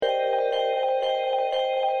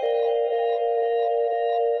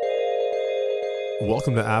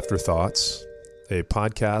Welcome to Afterthoughts, a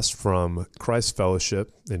podcast from Christ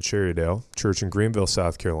Fellowship in Cherrydale Church in Greenville,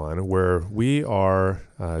 South Carolina, where we are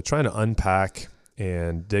trying to unpack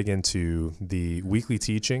and dig into the weekly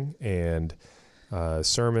teaching and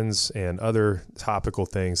sermons and other topical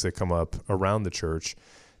things that come up around the church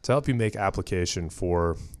to help you make application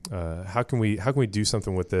for how can we do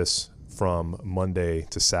something with this from Monday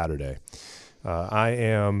to Saturday. I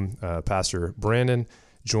am Pastor Brandon,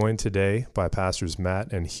 joined today by Pastors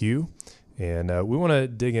Matt and Hugh, and we want to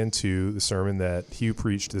dig into the sermon that Hugh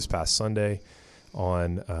preached this past Sunday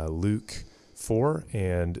on Luke 4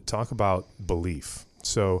 and talk about belief.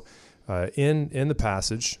 So in the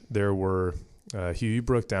passage, there were, Hugh, you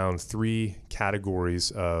broke down three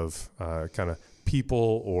categories of kind of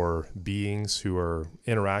people or beings who are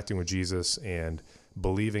interacting with Jesus and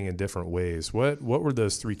believing in different ways. What were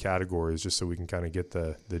those three categories, just so we can kind of get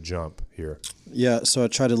the jump here? Yeah, so I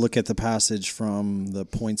try to look at the passage from the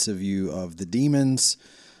points of view of the demons,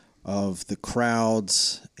 of the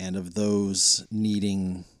crowds, and of those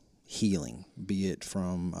needing healing, be it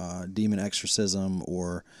from demon exorcism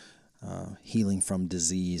or healing from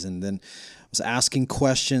disease. And then I was asking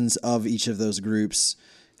questions of each of those groups.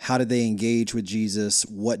 How did they engage with Jesus?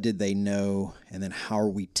 What did they know? And then how are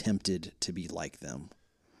we tempted to be like them?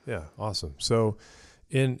 Yeah, awesome. So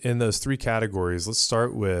in those three categories, let's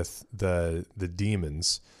start with the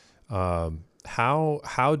demons.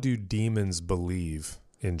 How do demons believe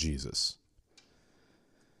in Jesus?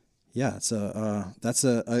 Yeah, that's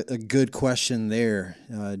a good question there.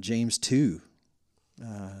 James 2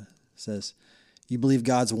 says, you believe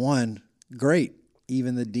God's one, great.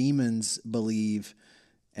 Even the demons believe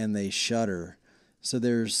and they shudder. So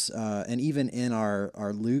there's, and even in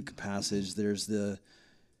our Luke passage, there's the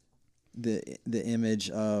image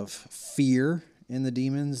of fear in the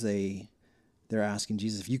demons. They're asking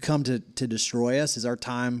Jesus, if you come to destroy us, is our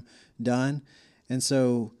time done? And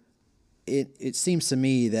so it seems to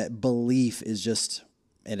me that belief is just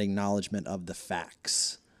an acknowledgement of the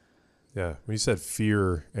facts. Yeah, when you said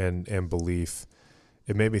fear and belief,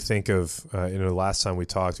 it made me think of, the last time we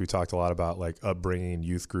talked a lot about like upbringing,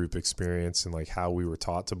 youth group experience, and like how we were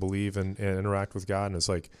taught to believe and interact with God. And it's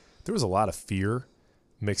like, there was a lot of fear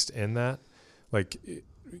mixed in that. Like,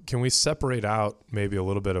 can we separate out maybe a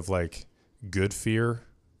little bit of like good fear,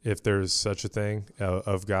 if there's such a thing,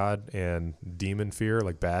 of God, and demon fear,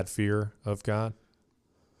 like bad fear of God?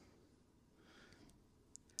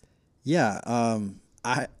 Yeah.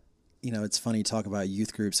 It's funny to talk about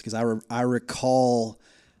youth groups because I recall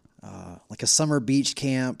like a summer beach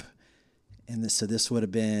camp, and this would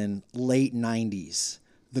have been late 90s.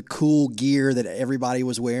 The cool gear that everybody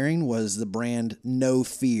was wearing was the brand No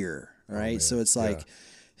Fear, right? So it's like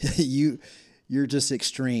you're just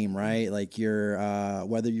extreme, right? Like you're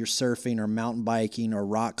whether you're surfing or mountain biking or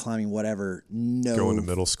rock climbing, whatever. Going to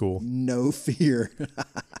middle school, no fear.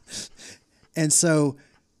 And so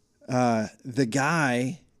the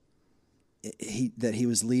guy he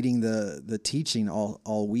was leading the teaching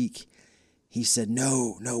all week, he said,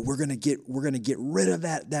 no, we're gonna get rid of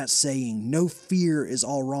that saying. No fear is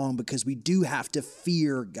all wrong, because we do have to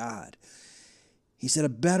fear God. He said a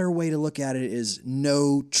better way to look at it is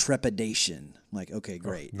no trepidation. I'm like, okay,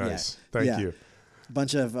 great. Oh, nice. Yeah. Thank you. A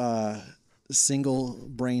bunch of single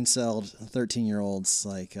brain-celled 13-year-olds,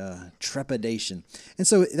 like trepidation. And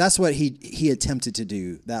so that's what he attempted to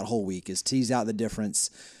do that whole week, is tease out the difference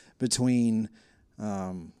between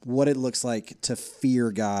what it looks like to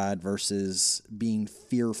fear God versus being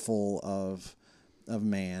fearful of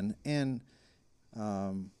man. And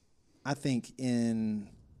I think in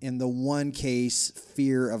the one case,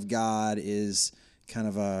 fear of God is kind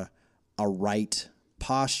of a right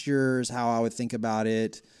posture is how I would think about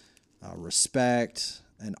it, respect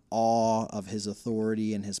and awe of his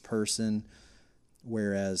authority and his person,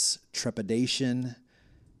 whereas trepidation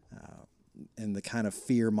and the kind of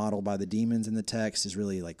fear modeled by the demons in the text is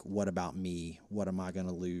really like, what about me? What am I going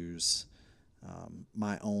to lose?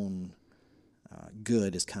 My own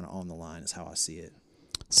good is kind of on the line, is how I see it.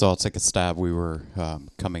 So I'll take a stab. We were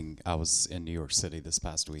I was in New York City this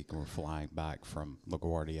past week, and we're flying back from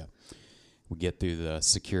LaGuardia. We get through the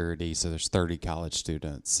security, so there's 30 college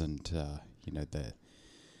students, and you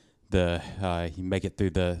make it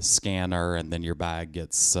through the scanner, and then your bag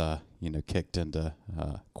gets kicked into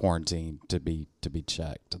quarantine to be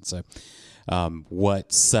checked. And so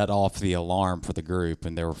what set off the alarm for the group,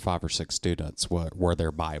 and there were 5 or 6 students, were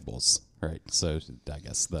their Bibles. Right, so I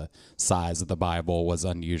guess the size of the Bible was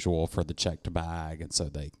unusual for the checked bag, and so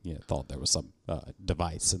they thought there was some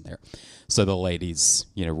device in there. So the ladies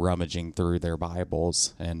rummaging through their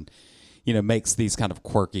Bibles, and makes these kind of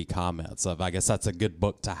quirky comments of, I guess that's a good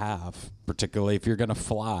book to have, particularly if you're going to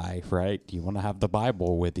fly, right? You want to have the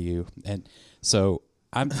Bible with you. And so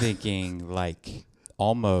I'm thinking like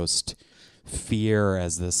almost fear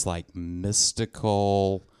as this like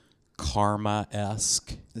mystical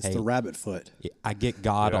karma-esque. It's the rabbit foot. I get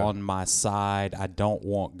God on my side. I don't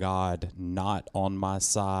want God not on my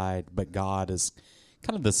side, but God is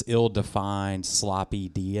kind of this ill-defined, sloppy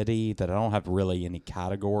deity that I don't have really any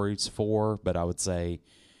categories for, but I would say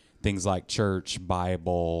things like church,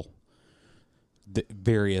 Bible, the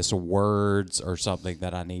various words or something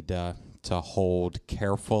that I need to hold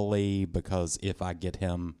carefully, because if I get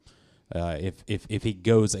him, if he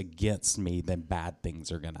goes against me, then bad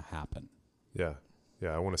things are going to happen. Yeah.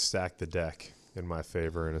 I want to stack the deck in my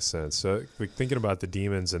favor in a sense. So like, thinking about the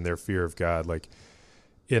demons and their fear of God, like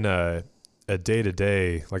in a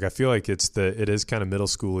day-to-day, like I feel like it is kind of middle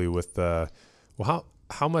schooly with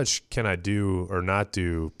how much can I do or not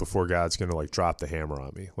do before God's going to like drop the hammer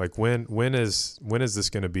on me? Like when is this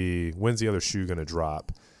going to be, when's the other shoe going to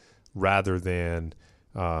drop, rather than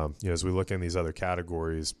as we look in these other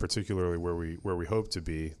categories, particularly where we hope to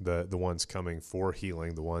be, the ones coming for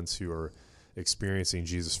healing, the ones who are experiencing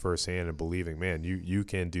Jesus firsthand and believing, man, you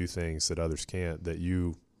can do things that others can't, that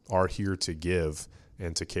you are here to give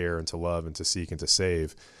and to care and to love and to seek and to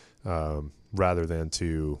save, rather than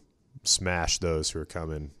to smash those who are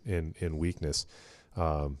coming in weakness.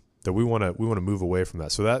 That we want to move away from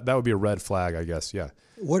that. So that would be a red flag, I guess. Yeah.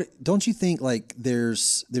 What don't you think? Like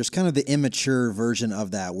there's kind of the immature version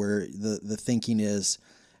of that, where the thinking is,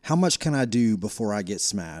 how much can I do before I get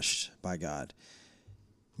smashed by God?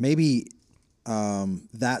 Maybe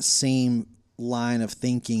that same line of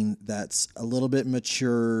thinking that's a little bit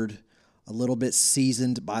matured, a little bit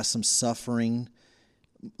seasoned by some suffering,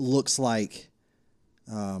 looks like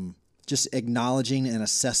just acknowledging and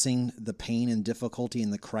assessing the pain and difficulty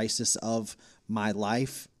and the crisis of my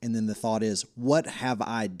life. And then the thought is, what have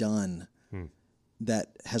I done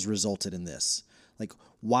that has resulted in this? Like,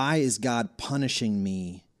 why is God punishing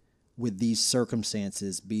me with these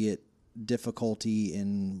circumstances, be it difficulty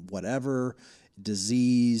in whatever,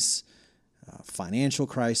 disease, financial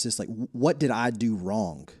crisis? Like, what did I do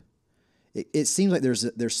wrong? It seems like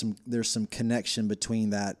there's some connection between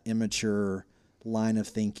that immature line of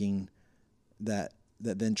thinking that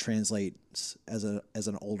then translates as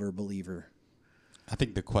an older believer. I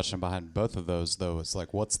think the question behind both of those, though, is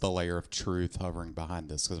like, what's the layer of truth hovering behind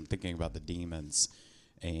this? Because I'm thinking about the demons,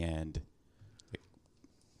 and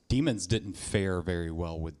demons didn't fare very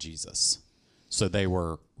well with Jesus. So they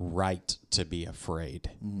were right to be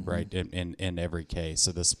afraid, right, in every case.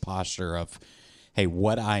 So this posture of, hey,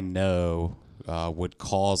 what I know would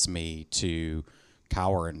cause me to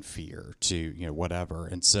cower in fear, to whatever.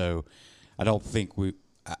 And so I don't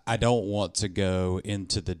want to go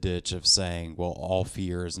into the ditch of saying, well, all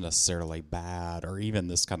fear is necessarily bad, or even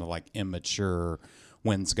this kind of like immature,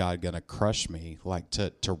 when's God going to crush me? Like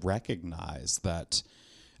to recognize that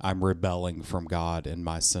I'm rebelling from God in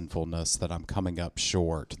my sinfulness, that I'm coming up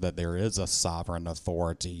short, that there is a sovereign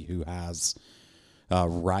authority who has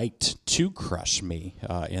right to crush me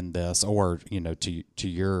in this, or to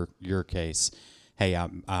your case, hey,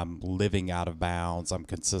 I'm living out of bounds. I'm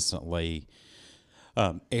consistently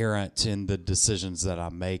errant in the decisions that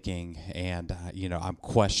I'm making, and I'm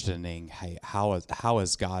questioning, hey, how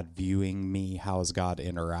is God viewing me? How is God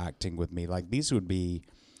interacting with me? Like, these would be,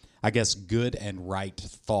 I guess, good and right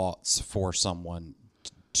thoughts for someone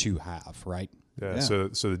to have, right? Yeah. So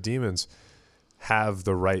the demons have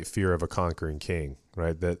the right fear of a conquering king,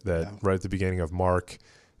 right? That right at the beginning of Mark,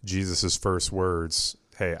 Jesus's first words,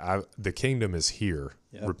 hey, the kingdom is here.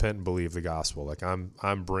 Yep. Repent and believe the gospel. Like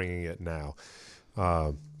I'm bringing it now.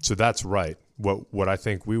 So that's right. What I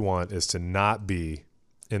think we want is to not be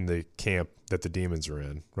in the camp that the demons are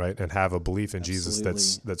in, right? And have a belief in Jesus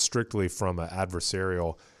that's strictly from an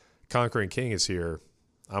adversarial, conquering king is here.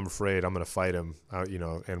 I'm afraid. I'm going to fight him.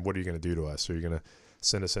 And what are you going to do to us? Are you going to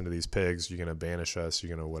send us into these pigs? You're going to banish us?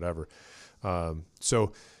 You're going to whatever.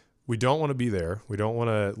 So we don't want to be there. We don't want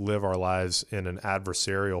to live our lives in an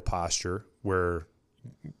adversarial posture where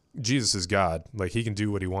Jesus is God. Like, he can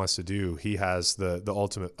do what he wants to do. He has the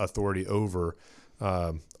ultimate authority over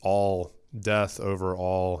all death, over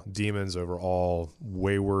all demons, over all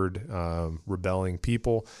wayward, rebelling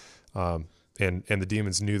people. And the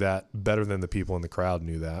demons knew that better than the people in the crowd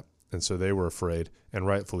knew that. And so they were afraid, and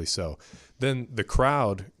rightfully so. Then the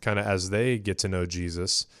crowd, kind of as they get to know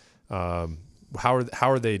Jesus, how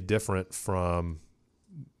are they different from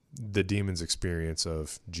the demons' experience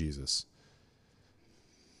of Jesus?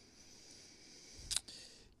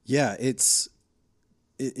 Yeah, it's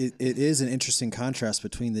it is an interesting contrast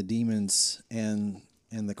between the demons and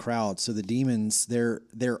the crowd. So the demons,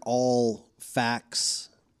 they're all facts,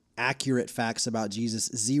 accurate facts about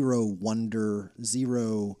Jesus, zero wonder,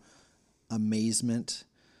 zero amazement.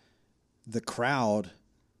 The crowd,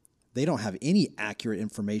 they don't have any accurate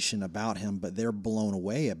information about him, but they're blown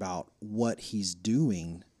away about what he's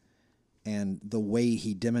doing and the way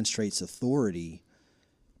he demonstrates authority.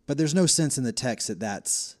 But there's no sense in the text that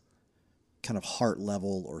that's kind of heart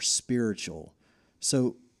level or spiritual.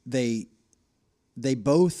 So they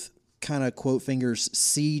both kind of, quote fingers,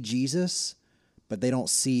 see Jesus, but they don't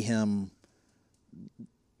see him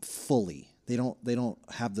fully. They don't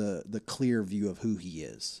have the clear view of who he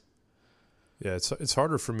is. Yeah, it's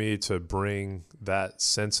harder for me to bring that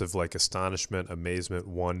sense of like astonishment, amazement,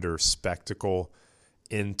 wonder, spectacle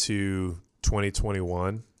into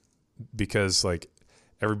 2021 because like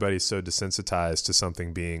everybody's so desensitized to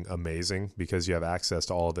something being amazing because you have access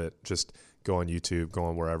to all of it. Just go on YouTube, go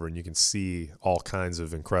on wherever, and you can see all kinds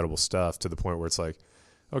of incredible stuff to the point where it's like,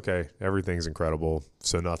 okay, everything's incredible,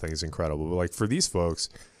 so nothing's incredible. But like for these folks,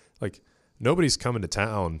 like nobody's coming to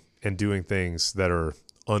town and doing things that are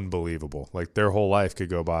unbelievable. Like their whole life could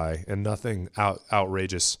go by and nothing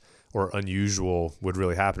outrageous or unusual would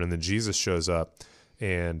really happen. And then Jesus shows up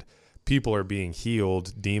and people are being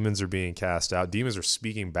healed. Demons are being cast out. Demons are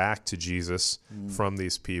speaking back to Jesus from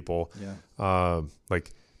these people. Yeah.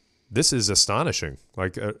 Like this is astonishing.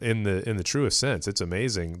 Like in the truest sense, it's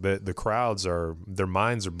amazing that the crowds their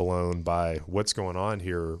minds are blown by what's going on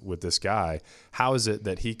here with this guy. How is it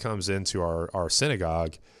that he comes into our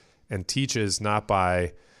synagogue and teaches not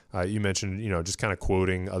by, you mentioned, just kind of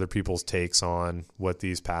quoting other people's takes on what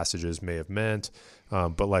these passages may have meant,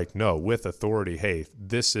 but like, no, with authority, hey,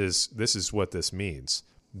 this is what this means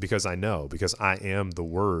because I am the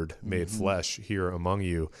Word made flesh here among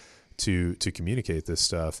you to communicate this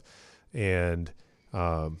stuff. And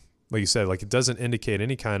like you said, like it doesn't indicate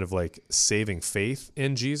any kind of like saving faith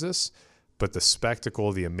in Jesus, but the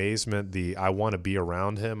spectacle, the amazement, I want to be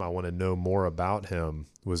around him, I want to know more about him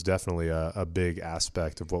was definitely a big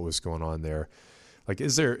aspect of what was going on there. Like,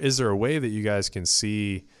 is there a way that you guys can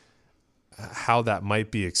see how that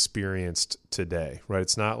might be experienced today, right?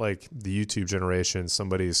 It's not like the YouTube generation,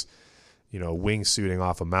 somebody's, wingsuiting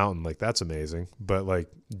off a mountain. Like that's amazing. But like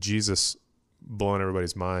Jesus blowing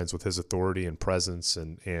everybody's minds with his authority and presence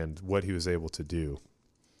and what he was able to do.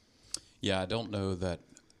 Yeah, I don't know that.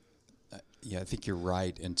 I think you're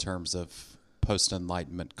right in terms of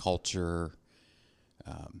post-Enlightenment culture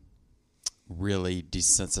really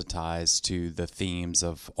desensitized to the themes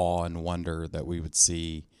of awe and wonder that we would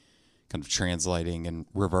see kind of translating and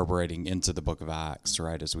reverberating into the book of Acts,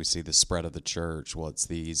 right? As we see the spread of the church, well, it's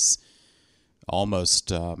these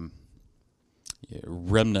almost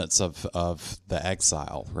remnants of the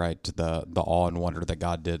exile, right? The awe and wonder that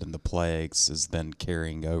God did in the plagues is then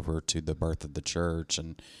carrying over to the birth of the church,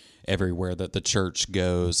 and everywhere that the church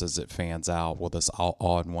goes as it fans out, well, this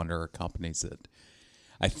awe and wonder accompanies it.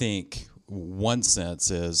 I think one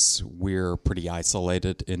sense is we're pretty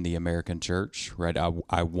isolated in the American church, right?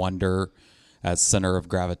 I wonder as center of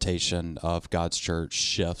gravitation of God's church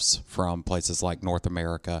shifts from places like North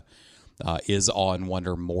America. Is awe and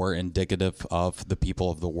wonder more indicative of the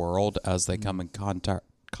people of the world as they come in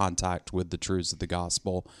contact with the truths of the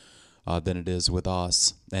gospel than it is with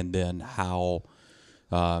us? And then how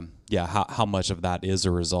much of that is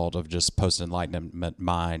a result of just post-Enlightenment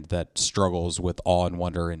mind that struggles with awe and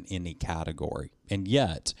wonder in any category. And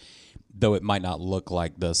yet, though it might not look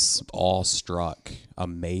like this awestruck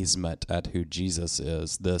amazement at who Jesus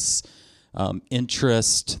is, this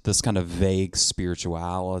interest, this kind of vague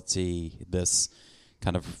spirituality, this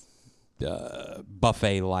kind of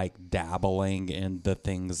buffet-like dabbling in the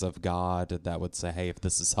things of God that would say, hey, if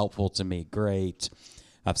this is helpful to me, great.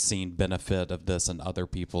 I've seen benefit of this in other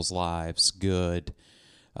people's lives, good.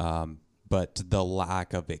 But the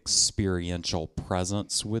lack of experiential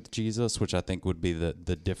presence with Jesus, which I think would be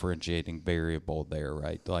the differentiating variable there,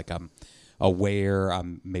 right? Like I'm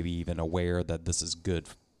maybe even aware that this is good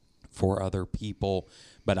for other people,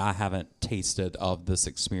 but I haven't tasted of this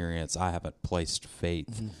experience. I haven't placed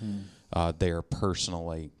faith there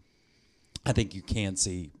personally. I think you can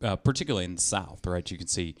see, particularly in the South, right? You can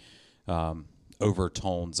see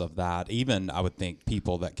overtones of that. Even I would think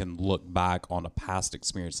people that can look back on a past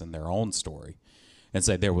experience in their own story and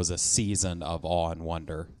say there was a season of awe and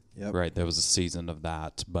wonder, right? There was a season of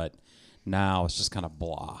that, but now it's just kind of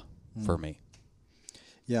blah for me.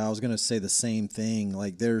 Yeah, I was going to say the same thing.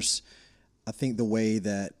 Like I think the way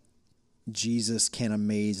that Jesus can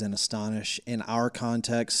amaze and astonish in our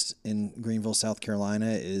context in Greenville, South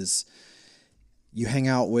Carolina is you hang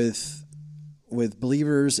out with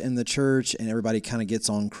believers in the church, and everybody kind of gets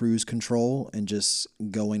on cruise control and just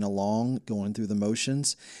going along, going through the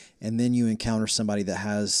motions. And then you encounter somebody that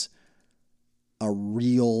has a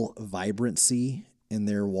real vibrancy in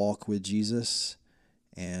their walk with Jesus,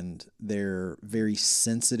 and they're very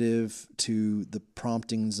sensitive to the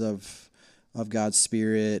promptings of God's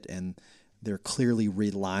Spirit, and they're clearly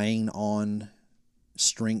relying on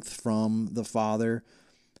strength from the Father.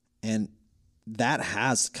 And that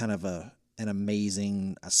has kind of an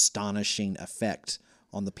amazing, astonishing effect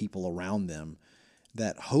on the people around them,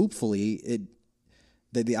 that hopefully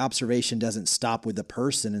that the observation doesn't stop with the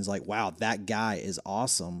person and is like, wow, that guy is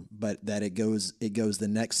awesome, but that it goes the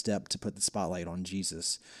next step to put the spotlight on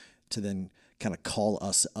Jesus, to then kind of call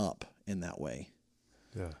us up in that way.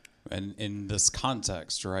 Yeah. And in this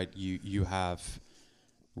context, right, you have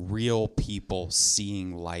real people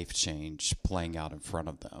seeing life change playing out in front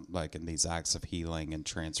of them, like in these acts of healing and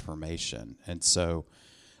transformation. And so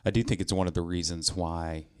I do think it's one of the reasons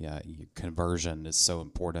why conversion is so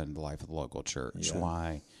important in the life of the local church. Yeah.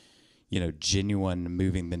 Why, genuine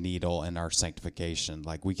moving the needle in our sanctification.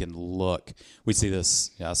 Like we see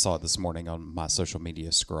this, I saw it this morning on my social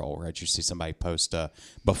media scroll, right? You see somebody post a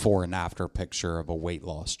before and after picture of a weight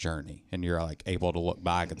loss journey, and you're like able to look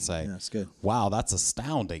back and say, that's good. Wow, that's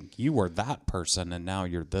astounding. You were that person and now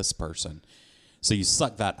you're this person. So you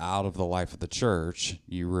suck that out of the life of the church.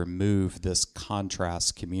 You remove this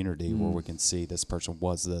contrast community where we can see this person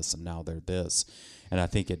was this and now they're this. And I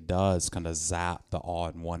think it does kind of zap the awe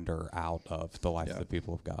and wonder out of the life of the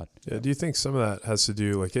people of God. Yeah. Do you think some of that has to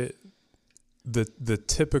do, like the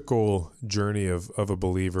typical journey of a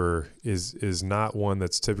believer is not one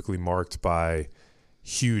that's typically marked by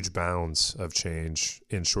huge bounds of change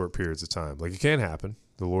in short periods of time? Like it can happen.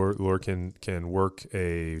 The Lord can work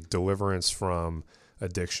a deliverance from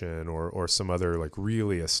addiction or some other like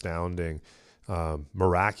really astounding,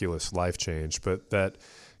 miraculous life change. But that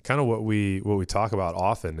kind of what we talk about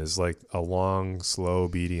often is like a long, slow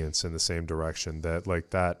obedience in the same direction. That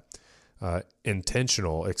like that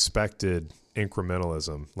intentional, expected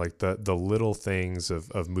incrementalism, like the little things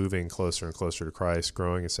of moving closer and closer to Christ,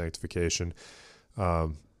 growing in sanctification.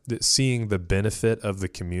 Seeing the benefit of the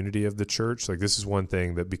community of the church. Like this is one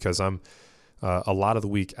thing that, because I'm a lot of the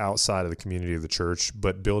week outside of the community of the church,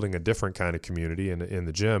 but building a different kind of community in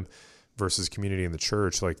the gym versus community in the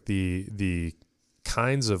church, like the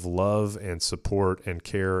kinds of love and support and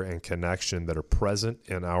care and connection that are present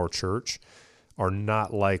in our church are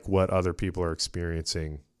not like what other people are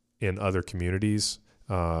experiencing in other communities.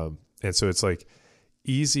 And so it's like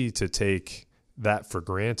easy to take that for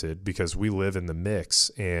granted because we live in the mix,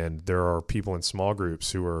 and there are people in small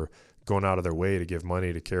groups who are going out of their way to give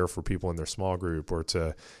money to care for people in their small group, or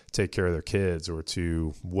to take care of their kids, or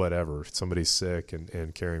to whatever, somebody's sick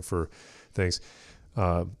and caring for things.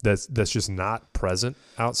 That's just not present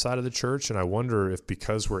outside of the church. And I wonder if,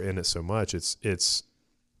 because we're in it so much, it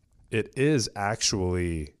is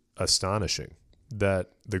actually astonishing that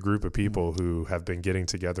the group of people who have been getting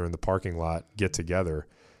together in the parking lot get together,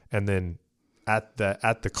 and then at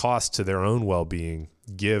the cost to their own well-being,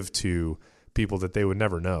 give to people that they would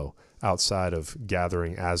never know outside of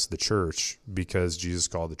gathering as the church, because Jesus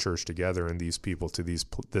called the church together and these people to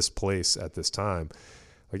this place at this time.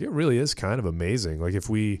 Like it really is kind of amazing. Like if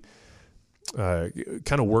we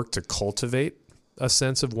kind of work to cultivate a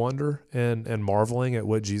sense of wonder and marveling at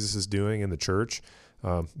what Jesus is doing in the church,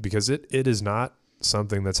 because it is not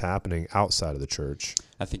something that's happening outside of the church.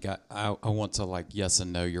 I think I want to yes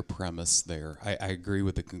and no your premise there. I agree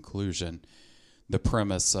with the conclusion. The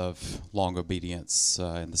premise of long obedience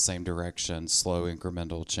in the same direction, slow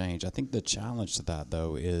incremental change. I think the challenge to that,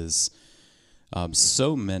 though, is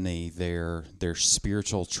so many their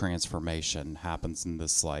spiritual transformation happens in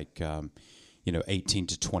this 18 to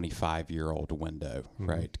 25-year-old window,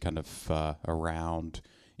 right? Kind of around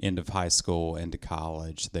end of high school into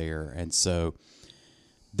college there. And so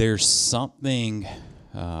there's something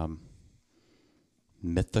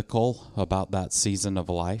mythical about that season of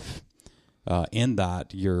life, in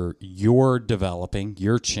that you're developing,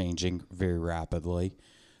 you're changing very rapidly,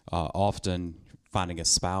 often finding a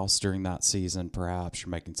spouse during that season. Perhaps you're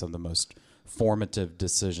making some of the most formative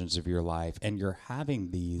decisions of your life, and you're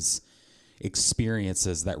having these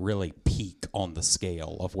experiences that really peak on the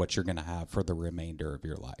scale of what you're going to have for the remainder of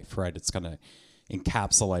your life, right? It's kind of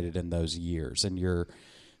encapsulated in those years, and you're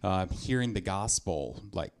hearing the gospel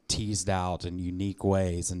teased out in unique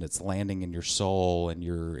ways, and it's landing in your soul, and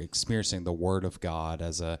you're experiencing the word of God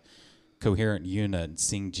as a coherent unit and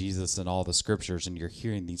seeing Jesus in all the scriptures, and you're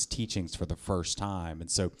hearing these teachings for the first time. And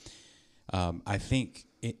so I think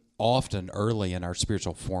often early in our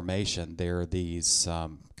spiritual formation, there are these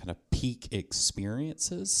kind of peak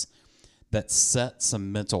experiences that set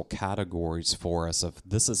some mental categories for us of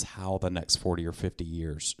this is how the next 40 or 50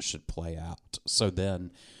 years should play out. So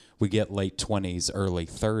then we get late 20s, early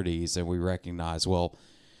 30s, and we recognize, well,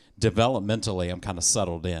 developmentally, I'm kind of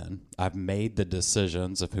settled in. I've made the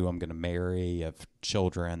decisions of who I'm going to marry, of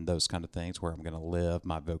children, those kind of things, where I'm going to live,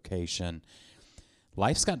 my vocation.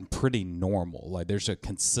 Life's gotten pretty normal. Like there's a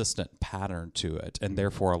consistent pattern to it. And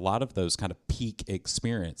therefore, a lot of those kind of peak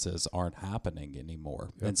experiences aren't happening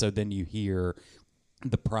anymore. Yep. And so then you hear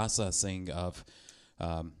the processing of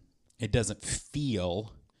it doesn't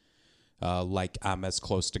feel like I'm as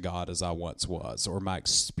close to God as I once was, or my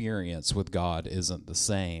experience with God isn't the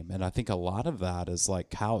same. And I think a lot of that is like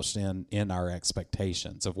couched in our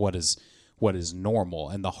expectations of what is normal.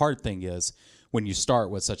 And the hard thing is when you start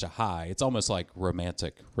with such a high, it's almost like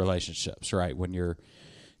romantic relationships, right? When you're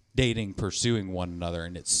dating, pursuing one another,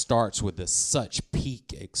 and it starts with this such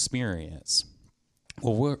peak experience.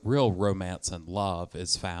 Well, real romance and love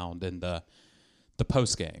is found in the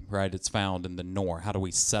post game, right? It's found in the norm. How do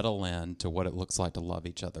we settle in to what it looks like to love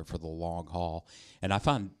each other for the long haul? And I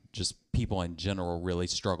find just people in general really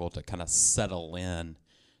struggle to kind of settle in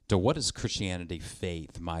to what does Christianity,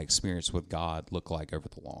 faith, my experience with God look like over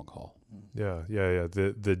the long haul? Yeah.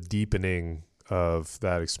 The deepening of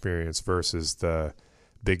that experience versus the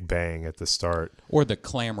big bang at the start, or the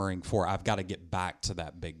clamoring for I've got to get back to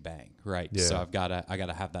that big bang, right? Yeah. So I got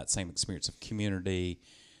to have that same experience of community,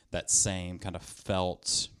 that same kind of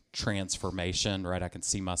felt transformation, right? I can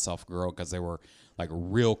see myself grow because they were like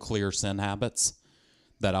real clear sin habits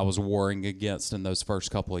that I was warring against in those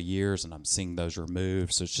first couple of years, and I'm seeing those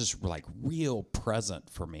removed. So it's just like real present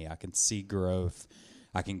for me. I can see growth.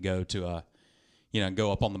 I can go to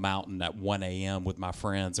go up on the mountain at 1 a.m. with my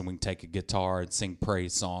friends, and we can take a guitar and sing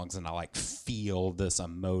praise songs, and I like feel this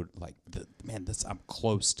I'm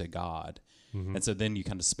close to God. Mm-hmm. And so then you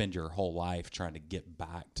kind of spend your whole life trying to get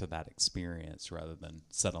back to that experience rather than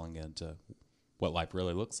settling into what life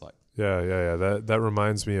really looks like. Yeah. That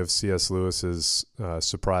reminds me of C.S. Lewis's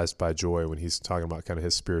Surprised by Joy, when he's talking about kind of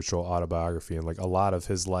his spiritual autobiography and like a lot of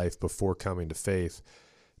his life before coming to faith,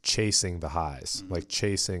 chasing the highs, mm-hmm. like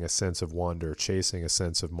chasing a sense of wonder, chasing a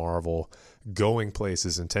sense of marvel, going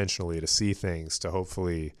places intentionally to see things, to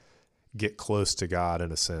hopefully get close to God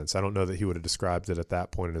in a sense. I don't know that he would have described it at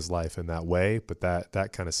that point in his life in that way, but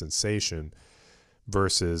that kind of sensation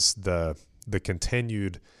versus the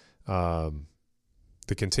continued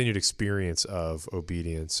experience of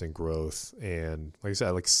obedience and growth, and like I said,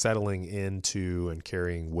 like settling into and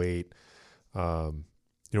carrying weight.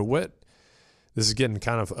 This is getting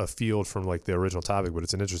kind of a field from like the original topic, but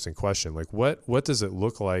it's an interesting question. Like what does it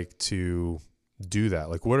look like to do that?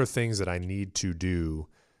 Like what are things that I need to do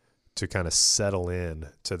to kind of settle in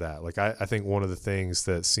to that? Like I think one of the things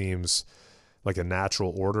that seems like a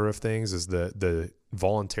natural order of things is the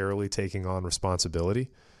voluntarily taking on responsibility,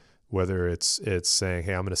 whether it's saying,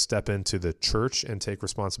 hey, I'm going to step into the church and take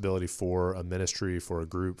responsibility for a ministry, for a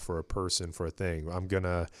group, for a person, for a thing. I'm going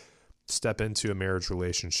to step into a marriage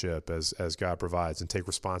relationship as God provides and take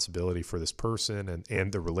responsibility for this person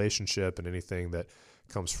and the relationship and anything that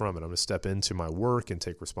comes from it. I'm going to step into my work and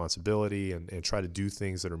take responsibility and try to do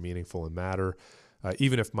things that are meaningful and matter.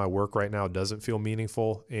 Even if my work right now doesn't feel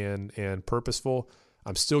meaningful and purposeful,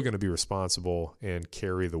 I'm still going to be responsible and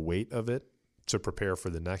carry the weight of it to prepare for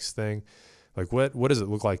the next thing. Like what does it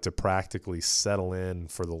look like to practically settle in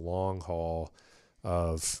for the long haul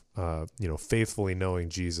of faithfully knowing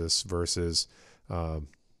Jesus versus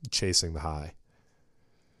chasing the high?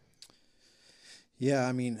 Yeah,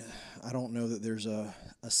 I mean, I don't know that there's a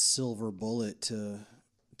silver bullet to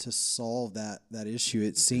solve that issue.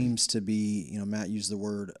 It seems to be, Matt used the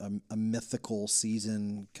word a mythical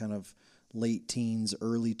season, kind of late teens,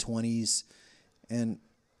 early 20s, and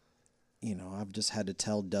I've just had to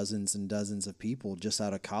tell dozens and dozens of people just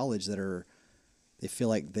out of college that they feel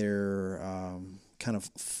like they're kind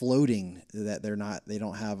of floating, that they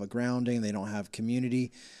don't have a grounding, they don't have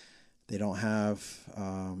community, they don't have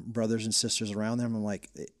brothers and sisters around them. I'm like,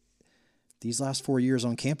 these last 4 years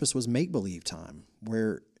on campus was make-believe time,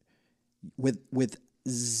 where with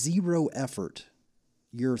zero effort,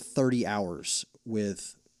 you're 30 hours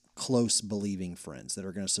with close believing friends that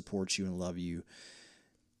are going to support you and love you,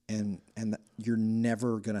 and you're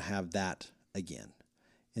never going to have that again.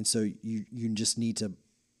 And so you just need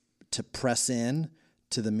to press in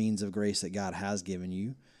to the means of grace that God has given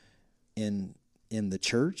you in the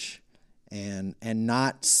church, and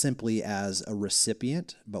not simply as a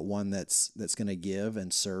recipient, but one that's going to give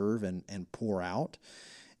and serve and pour out.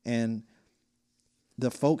 And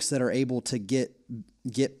the folks that are able to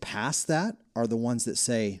get past that are the ones that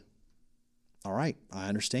say, all right, I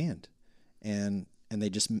understand. And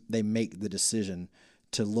they make the decision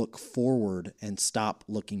to look forward and stop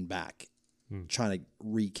looking back, trying to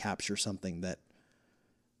recapture something that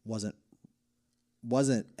wasn't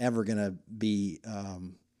ever going to be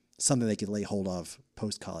something they could lay hold of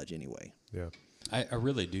post-college anyway. Yeah. I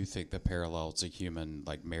really do think the parallel to human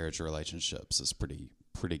like marriage relationships is pretty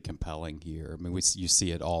compelling here. I mean, you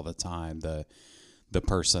see it all the time. The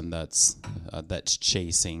person that's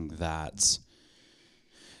chasing that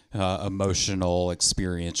emotional,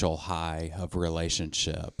 experiential high of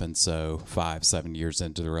relationship, and so 5-7 years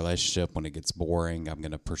into the relationship, when it gets boring, I'm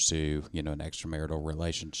going to pursue an extramarital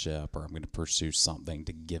relationship, or I'm going to pursue something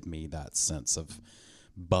to give me that sense of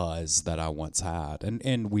buzz that I once had,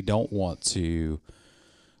 and we don't want to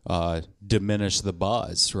diminish the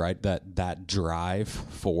buzz, right? That drive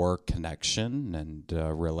for connection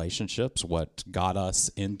and relationships, what got us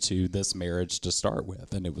into this marriage to start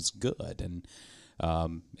with, and it was good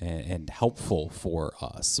and helpful for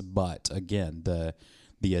us. But again,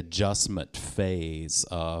 the adjustment phase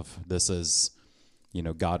of this is,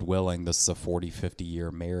 God willing, this is a 40-50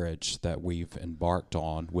 year marriage that we've embarked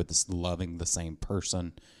on with this, loving the same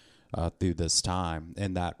person through this time,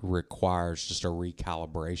 and that requires just a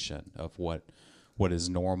recalibration of what is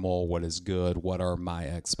normal, what is good, what are my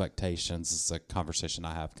expectations. It's a conversation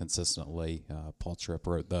I have consistently. Paul Tripp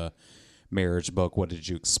wrote the marriage book, What Did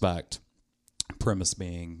You Expect? Premise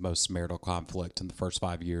being most marital conflict in the first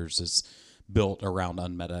 5 years is built around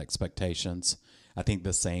unmet expectations. I think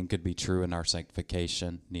the same could be true in our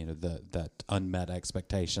sanctification. That unmet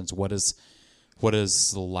expectations. What is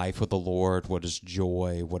life with the Lord? What is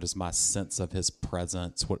joy? What is my sense of His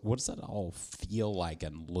presence? What does that all feel like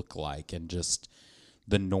and look like? And just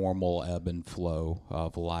the normal ebb and flow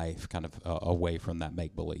of life, kind of away from that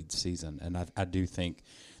make-believe season. And I do think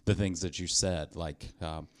the things that you said, like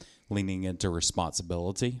leaning into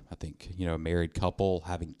responsibility. I think, a married couple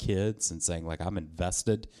having kids and saying, like, I'm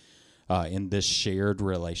invested in this shared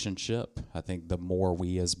relationship. I think the more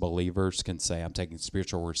we as believers can say, I'm taking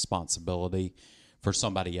spiritual responsibility for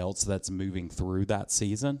somebody else that's moving through that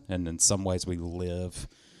season. And in some ways we live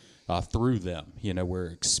through them. We're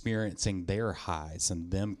experiencing their highs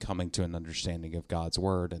and them coming to an understanding of God's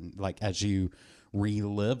word. And like, as you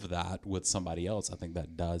relive that with somebody else, I think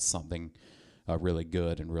that does something really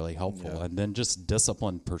good and really helpful. Yeah. And then just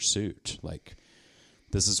disciplined pursuit. Like,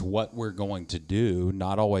 this is what we're going to do,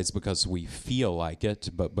 not always because we feel like it,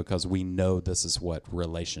 but because we know this is what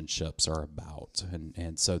relationships are about.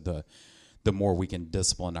 And so the more we can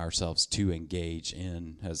discipline ourselves to engage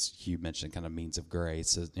in, as you mentioned, kind of means of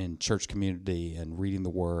grace, in church community and reading the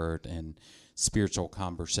word and spiritual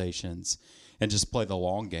conversations, and just play the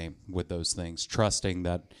long game with those things, trusting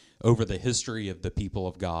that over the history of the people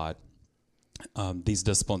of God, these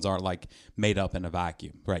disciplines aren't like made up in a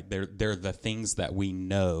vacuum, right? They're the things that we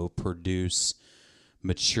know produce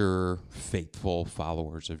mature, faithful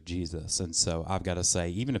followers of Jesus. And so I've got to say,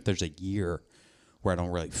 even if there's a year where I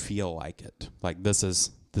don't really feel like it, like this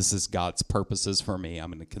is God's purposes for me,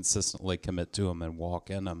 I'm going to consistently commit to them and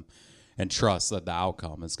walk in them and trust that the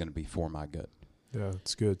outcome is going to be for my good. Yeah,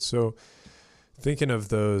 it's good. So thinking of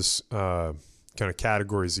those kind of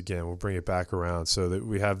categories again, we'll bring it back around, so that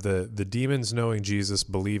we have the demons knowing Jesus,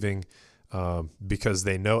 believing because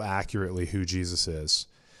they know accurately who Jesus is.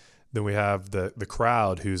 Then we have the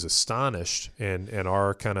crowd who's astonished, and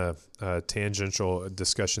our kind of tangential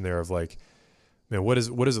discussion there of like, man, what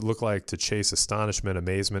does it look like to chase astonishment,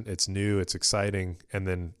 amazement? It's new, it's exciting, and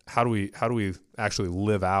then how do we actually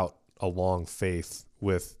live out a long faith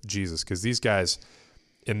with Jesus? Because these guys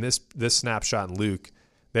in this snapshot in Luke,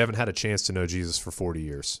 they haven't had a chance to know Jesus for 40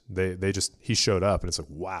 years. He showed up, and it's like,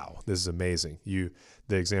 wow, this is amazing.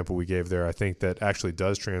 The example we gave there, I think that actually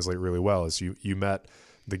does translate really well, is you met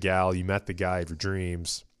the gal, you met the guy of your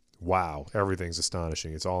dreams. Wow, everything's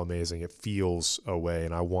astonishing. It's all amazing. It feels a way,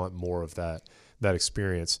 and I want more of that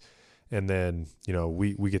experience. And then,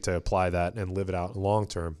 we get to apply that and live it out long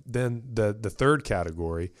term. Then the third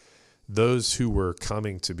category, those who were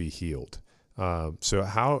coming to be healed. So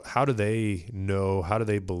how do they know, how do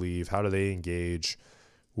they believe, how do they engage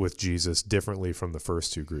with Jesus differently from the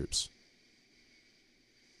first two groups?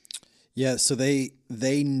 Yeah, so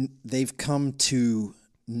they've come to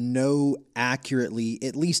know accurately,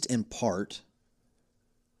 at least in part,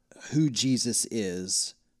 who Jesus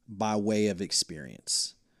is by way of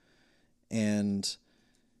experience. And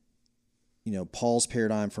Paul's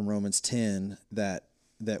paradigm from Romans 10 that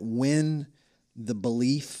when the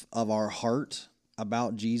belief of our heart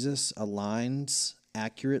about Jesus aligns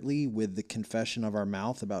accurately with the confession of our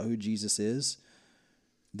mouth about who Jesus is,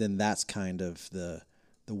 then that's kind of the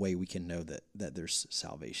way we can know that there's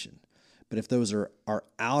salvation. But if those are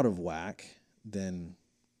out of whack, then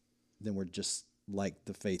we're just like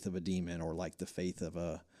the faith of a demon, or like the faith of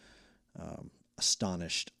a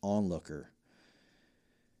astonished onlooker.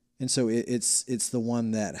 And so it's the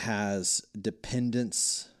one that has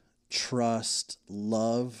dependence, trust,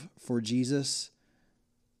 love for Jesus,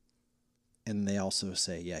 and they also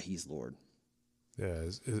say, yeah, he's Lord. Yeah.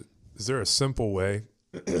 Is there a simple way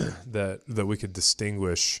that we could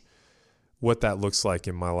distinguish what that looks like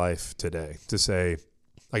in my life today? To say,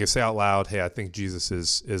 I can say out loud, hey, I think Jesus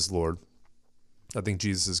is Lord. I think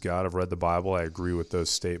Jesus is God. I've read the Bible. I agree with those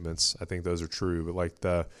statements. I think those are true. But like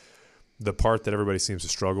the part that everybody seems to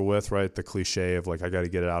struggle with, right? The cliche of like, I got to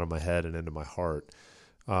get it out of my head and into my heart.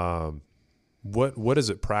 What does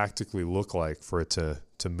it practically look like for it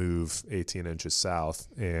to move 18 inches south,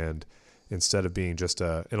 and instead of being just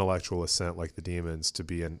a intellectual assent like the demons, to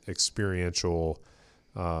be an experiential,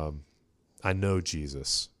 I know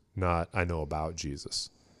Jesus, not I know about Jesus?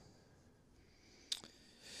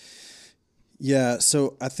 Yeah,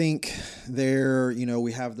 so I think there,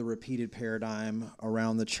 we have the repeated paradigm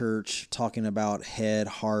around the church talking about head,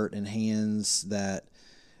 heart, and hands, that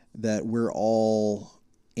we're all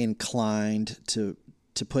inclined to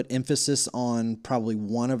put emphasis on probably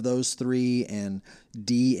one of those three and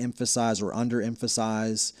de-emphasize or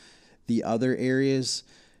under-emphasize the other areas.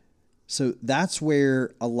 So that's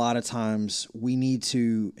where a lot of times we need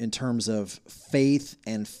to, in terms of faith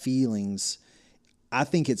and feelings, I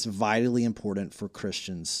think it's vitally important for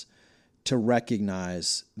Christians to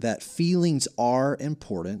recognize that feelings are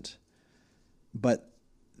important, but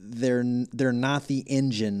they're not the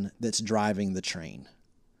engine that's driving the train.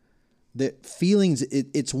 The feelings,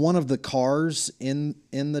 it's one of the cars in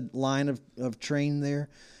the line of train there,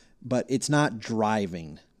 but it's not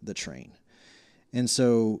driving the train. And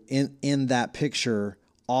so in that picture,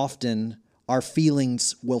 often our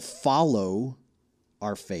feelings will follow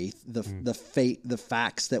our faith, the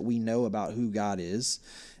facts that we know about who God is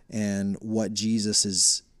and what Jesus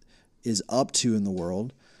is up to in the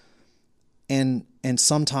world. And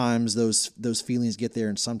sometimes those feelings get there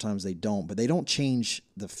and sometimes they don't, but they don't change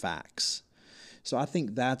the facts. So I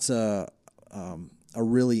think that's a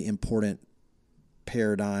really important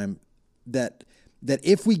paradigm that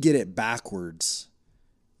if we get it backwards,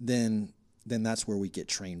 then that's where we get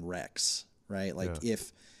train wrecks, right? Like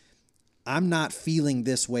if I'm not feeling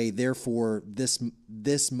this way, therefore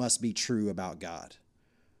this must be true about God,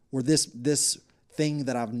 or this thing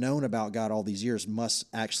that I've known about God all these years must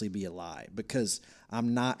actually be a lie because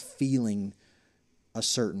I'm not feeling a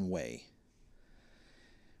certain way.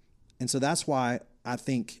 And so that's why I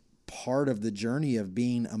think part of the journey of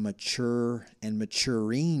being a mature and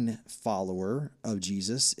maturing follower of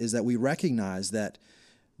Jesus is that we recognize that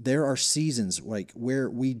there are seasons like where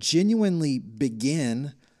we genuinely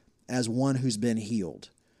begin as one who's been healed.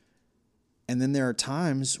 And then there are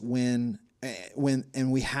times when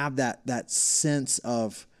we have that sense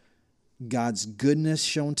of God's goodness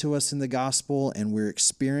shown to us in the gospel, and we're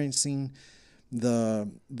experiencing the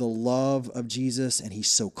love of Jesus, and he's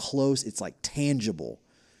so close, it's like tangible.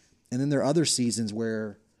 And then there are other seasons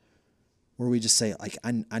where we just say, like,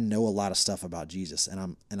 I know a lot of stuff about Jesus,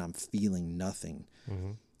 and I'm feeling nothing.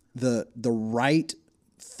 Mm-hmm. The right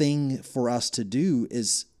thing for us to do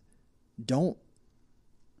is don't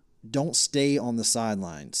stay on the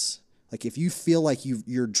sidelines. Like if you feel like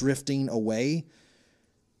you're drifting away,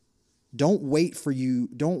 don't wait for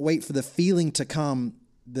the feeling to come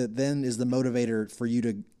that then is the motivator for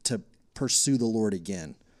you to pursue the Lord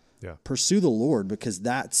again. Yeah. Pursue the Lord, because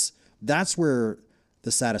that's where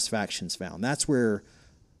the satisfaction's found. That's where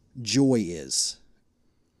joy is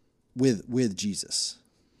with Jesus.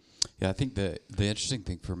 Yeah, I think the interesting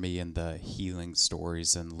thing for me in the healing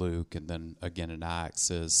stories in Luke and then again in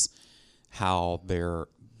Acts is how the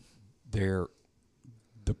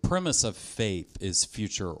premise of faith is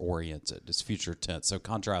future oriented, it's future tense. So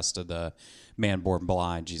contrast to the man born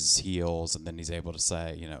blind, Jesus heals, and then he's able to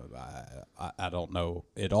say, I don't know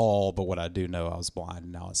it all, but what I do know, I was blind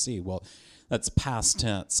and now I see. Well, that's past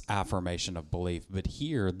tense affirmation of belief. But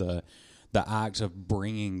here, the act of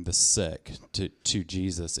bringing the sick to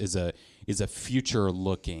Jesus is a future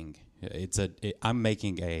looking. I'm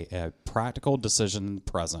making a practical decision in the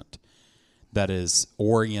present that is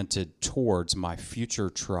oriented towards my future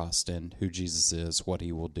trust in who Jesus is, what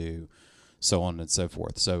he will do, so on and so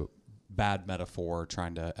forth. So bad metaphor,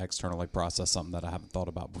 trying to externally process something that I haven't thought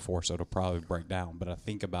about before, so it'll probably break down. But I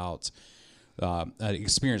think about an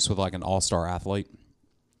experience with like an all-star athlete.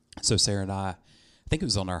 So Sarah and I think it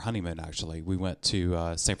was on our honeymoon, actually. We went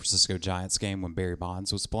to San Francisco Giants game when Barry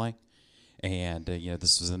Bonds was playing. And,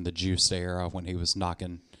 this was in the Juiced era when he was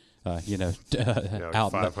knocking, out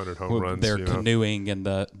 500 home runs. They're canoeing in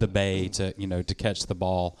the bay to catch the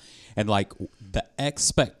ball. And, like, the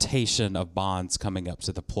expectation of Bonds coming up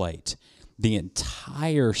to the plate, the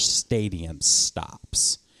entire stadium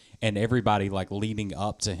stops. And everybody, like, leading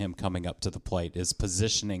up to him coming up to the plate is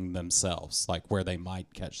positioning themselves, like, where they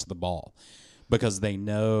might catch the ball. Because they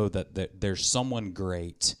know that there's someone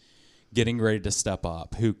great getting ready to step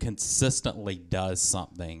up who consistently does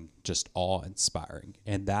something just awe-inspiring.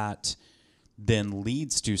 And that then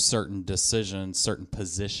leads to certain decisions, certain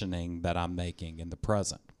positioning that I'm making in the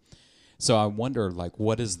present. So I wonder, like,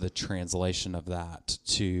 what is the translation of that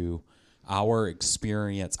to our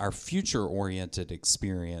experience, our future-oriented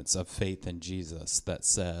experience of faith in Jesus that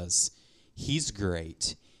says he's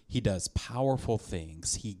great, he does powerful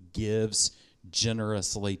things, he gives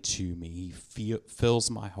generously to me, he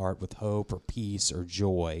fills my heart with hope or peace or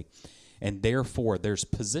joy, and therefore there's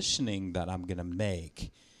positioning that I'm going to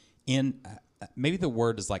make in maybe the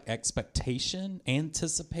word is like expectation,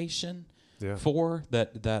 anticipation, for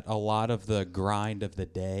that a lot of the grind of the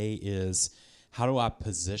day is how do I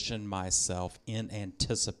position myself in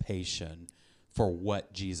anticipation for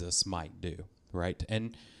what Jesus might do, right?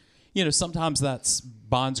 And, sometimes that's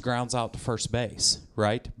Bonds grounds out to first base,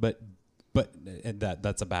 right? But and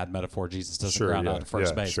that's a bad metaphor. Jesus doesn't ground out to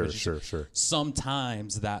first base. Sure.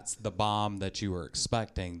 Sometimes that's the bomb that you were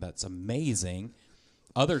expecting. That's amazing.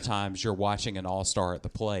 Other times you're watching an all-star at the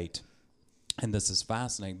plate, and this is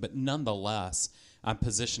fascinating. But nonetheless, I'm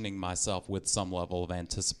positioning myself with some level of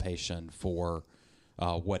anticipation for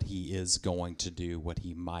what he is going to do, what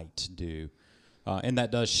he might do. And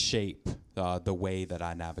that does shape the way that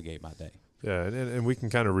I navigate my day. Yeah, and we can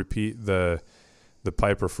kind of repeat the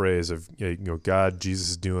Piper phrase of, God,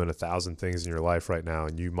 Jesus is doing 1,000 things in your life right now,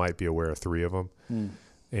 and you might be aware of 3 of them.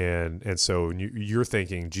 And so you're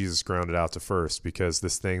thinking Jesus grounded out to first because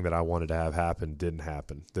this thing that I wanted to have happen didn't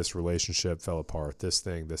happen. This relationship fell apart, this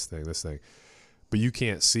thing. But you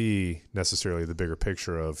can't see necessarily the bigger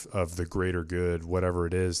picture of the greater good, whatever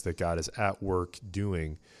it is that God is at work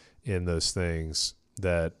doing in those things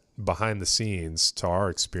that behind the scenes, to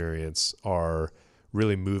our experience, are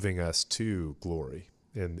really moving us to glory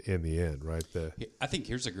in the end, right? I think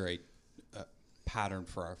here's a great pattern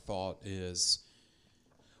for our thought is,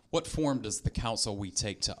 what form does the counsel we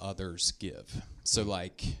take to others give? So,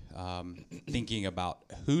 like, thinking about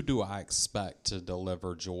who do I expect to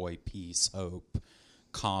deliver joy, peace, hope,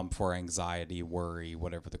 calm for anxiety, worry,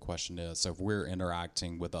 whatever the question is. So if we're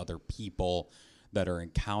interacting with other people that are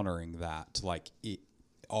encountering that, like,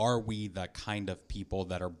 are we the kind of people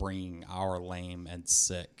that are bringing our lame and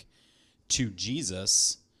sick to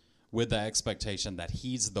Jesus with the expectation that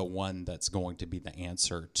he's the one that's going to be the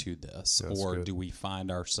answer to this? That's or good. do we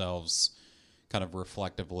find ourselves kind of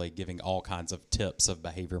reflectively giving all kinds of tips of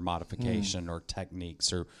behavior modification or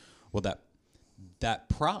techniques? Or, well,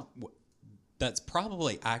 that's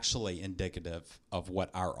probably actually indicative of what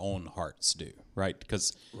our own hearts do, right?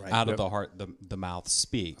 Because out of the heart, the mouth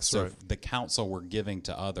speaks. That's so right. if the counsel we're giving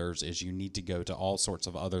to others is you need to go to all sorts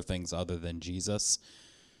of other things other than Jesus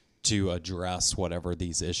to address whatever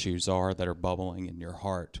these issues are that are bubbling in your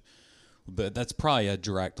heart. But that's probably a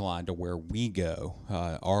direct line to where we go.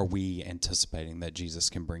 Are we anticipating that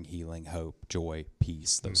Jesus can bring healing, hope, joy,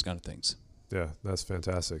 peace, those kind of things? Yeah, that's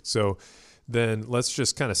fantastic. So then let's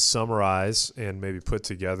just kind of summarize and maybe put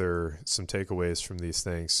together some takeaways from these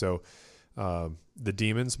things. So the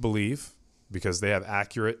demons believe because they have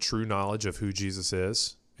accurate, true knowledge of who Jesus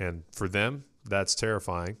is. And for them, that's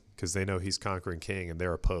terrifying because they know he's conquering king and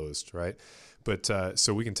they're opposed, right? But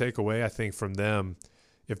so we can take away, I think, from them,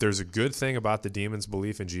 if there's a good thing about the demons'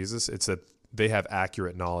 belief in Jesus, it's that they have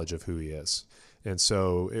accurate knowledge of who he is. And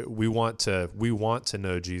so we want to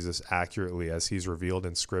know Jesus accurately as he's revealed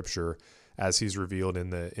in Scripture, as he's revealed in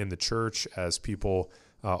the church, as people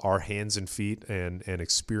are hands and feet and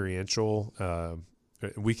experiential.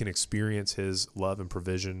 We can experience his love and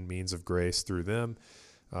provision, means of grace through them,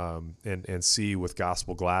 and see with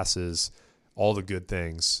gospel glasses all the good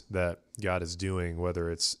things that God is doing,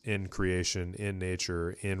 whether it's in creation, in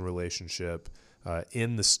nature, in relationship,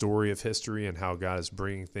 in the story of history and how God is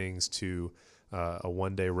bringing things to a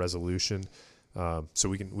one-day resolution. So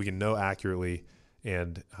we can know accurately,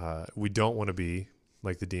 and we don't want to be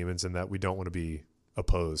like the demons in that we don't want to be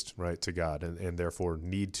opposed, right, to God, and therefore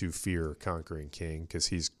need to fear conquering king because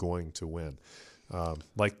he's going to win.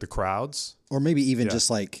 Like the crowds. Or maybe even just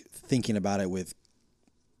like thinking about it with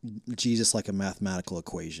Jesus like a mathematical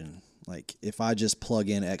equation. Like if I just plug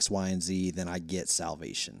in X, Y, and Z, then I get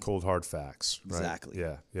salvation. Cold hard facts. Right? Exactly.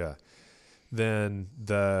 Yeah, yeah. Then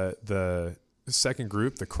the second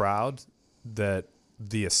group, the crowd, that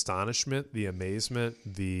the astonishment, the amazement,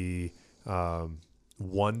 the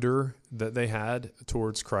wonder that they had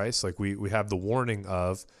towards Christ. Like we have the warning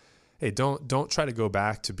of, hey, don't try to go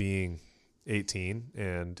back to being 18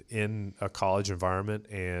 and in a college environment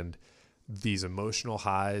and these emotional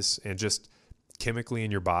highs and just chemically in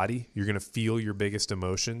your body. You're going to feel your biggest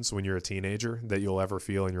emotions when you're a teenager that you'll ever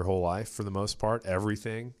feel in your whole life. For the most part,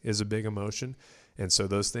 everything is a big emotion. And so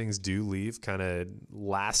those things do leave kind of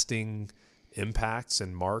lasting impacts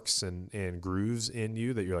and marks and grooves in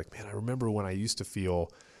you that you're like, man, I remember when I used to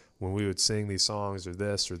feel when we would sing these songs or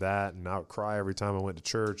this or that, and I would cry every time I went to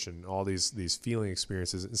church and all these feeling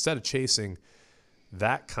experiences. Instead of chasing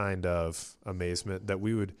that kind of amazement, that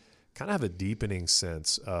we would kind of have a deepening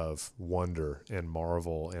sense of wonder and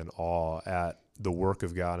marvel and awe at the work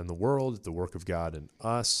of God in the world, the work of God in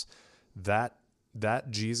us. That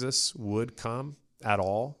Jesus would come at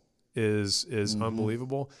all is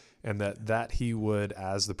unbelievable, and that he would,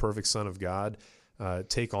 as the perfect Son of God,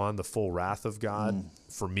 take on the full wrath of God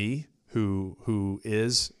for me, who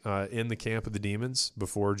is in the camp of the demons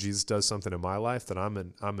before Jesus does something in my life, that I'm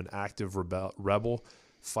an active rebel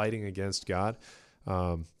fighting against God,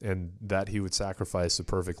 and that he would sacrifice the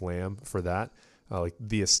perfect lamb for that. Like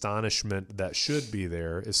the astonishment that should be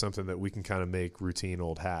there is something that we can kind of make routine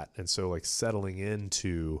old hat. And so like settling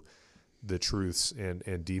into the truths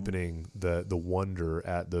and deepening the wonder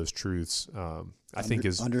at those truths, I think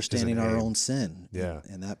is understanding is our own sin. Yeah.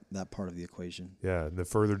 And that part of the equation. Yeah. The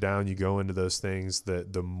further down you go into those things,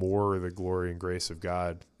 the more the glory and grace of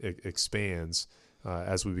God expands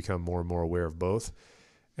as we become more and more aware of both.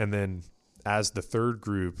 And then as the third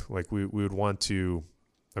group, like we would want to,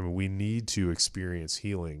 we need to experience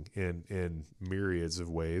healing in myriads of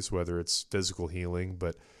ways, whether it's physical healing,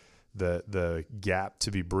 but the gap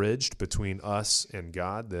to be bridged between us and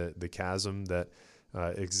God, the chasm that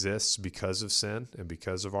exists because of sin and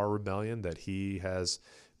because of our rebellion, that he has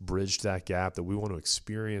bridged that gap, that we want to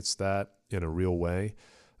experience that in a real way.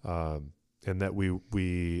 And that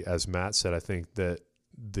we, as Matt said, I think that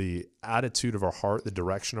the attitude of our heart, the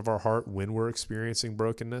direction of our heart when we're experiencing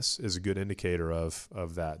brokenness is a good indicator of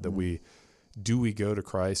that, that we go to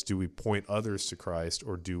Christ, do we point others to Christ,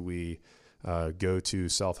 or do we go to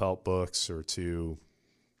self-help books or to,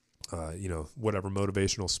 whatever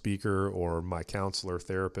motivational speaker or my counselor,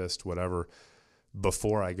 therapist, whatever,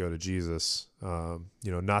 before I go to Jesus.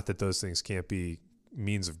 Not that those things can't be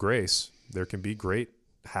means of grace. There can be great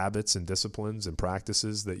habits and disciplines and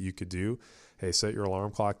practices that you could do. Hey, set your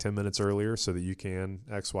alarm clock 10 minutes earlier so that you can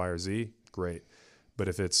X, Y, or Z. Great. But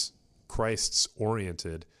if it's Christ's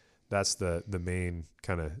oriented, that's the main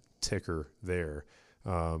kind of ticker there.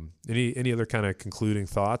 Any other kind of concluding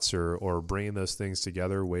thoughts or bringing those things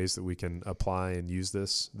together, ways that we can apply and use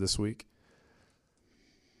this week?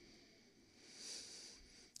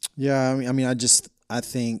 Yeah, I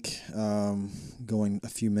think going a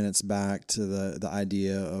few minutes back to the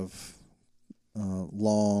idea of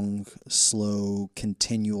long, slow,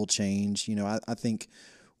 continual change. I think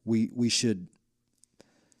we should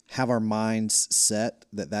have our minds set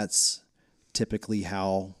that that's typically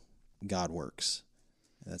how God works.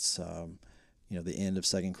 That's the end of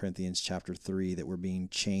 2 Corinthians chapter 3, that we're being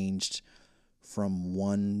changed from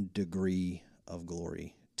one degree of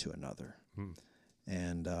glory to another.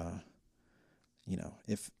 And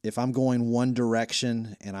if I'm going one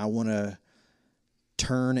direction and I want to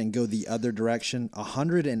turn and go the other direction,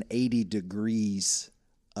 180 degrees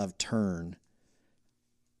of turn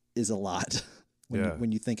is a lot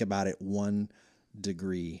when you think about it, 1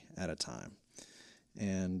 degree at a time.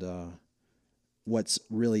 And what's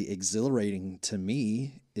really exhilarating to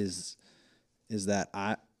me is that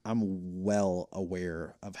I'm well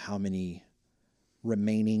aware of how many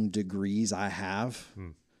remaining degrees I have.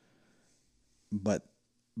 But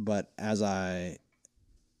as I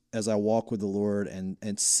walk with the Lord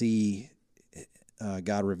and see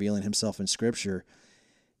God revealing himself in Scripture,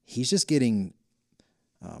 he's just getting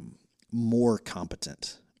more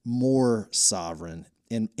competent, more sovereign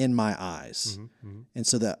in my eyes. And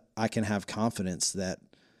so that I can have confidence that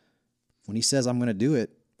when he says I'm going to do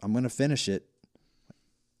it, I'm going to finish it,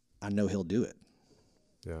 I know he'll do it.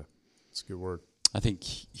 Yeah, it's a good word. I think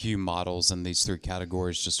Hugh models in these three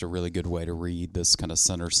categories just a really good way to read this kind of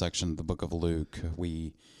center section of the book of Luke.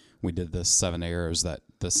 We did the 7 arrows. That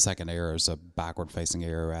the second arrow is a backward-facing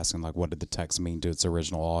arrow asking, like, what did the text mean to its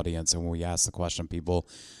original audience? And when we ask the question, people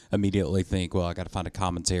immediately think, well, I got to find a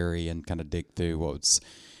commentary and kind of dig through what's.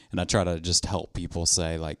 And I try to just help people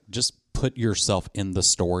say, like, just put yourself in the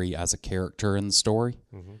story as a character in the story.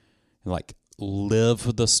 And, like,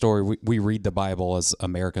 live the story. We read the Bible as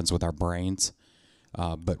Americans with our brains,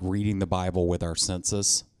 but reading the Bible with our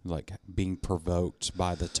senses, like being provoked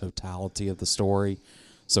by the totality of the story.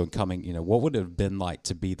 So coming, what would it have been like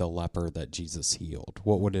to be the leper that Jesus healed?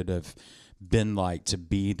 What would it have been like to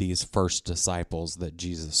be these first disciples that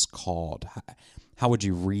Jesus called? How would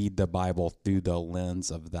you read the Bible through the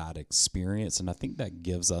lens of that experience? And I think that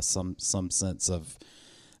gives us some sense of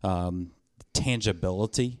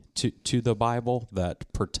tangibility to the Bible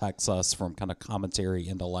that protects us from kind of commentary,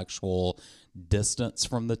 intellectual distance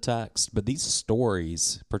from the text. But these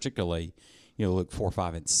stories, particularly, Luke 4,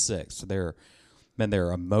 5, and 6, they're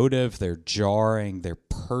emotive, they're jarring, they're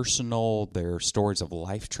personal, they're stories of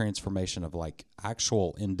life transformation of like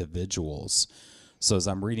actual individuals. So as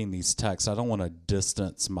I'm reading these texts, I don't want to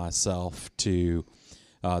distance myself to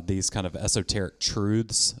these kind of esoteric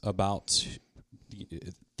truths about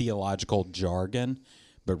theological jargon,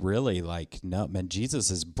 but really, no, man,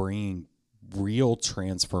 Jesus is bringing real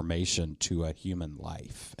transformation to a human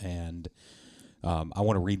life. And I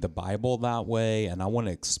want to read the Bible that way, and I want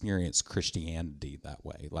to experience Christianity that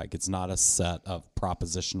way. Like, it's not a set of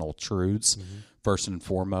propositional truths, first and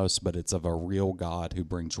foremost, but it's of a real God who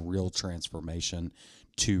brings real transformation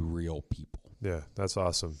to real people. Yeah, that's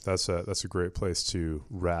awesome. That's a great place to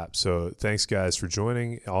wrap. So thanks, guys, for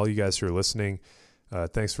joining. All you guys who are listening,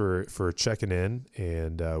 thanks for checking in,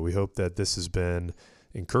 and we hope that this has been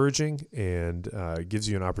encouraging and gives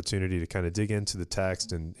you an opportunity to kind of dig into the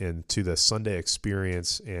text and to the Sunday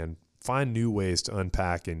experience and find new ways to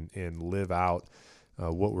unpack and live out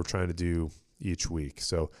what we're trying to do each week.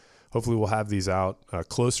 So hopefully we'll have these out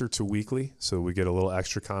closer to weekly, so we get a little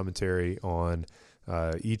extra commentary on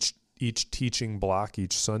each teaching block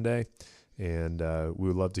each Sunday. And we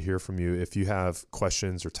would love to hear from you. If you have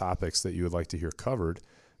questions or topics that you would like to hear covered,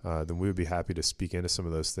 then we would be happy to speak into some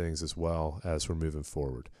of those things as well as we're moving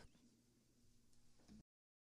forward.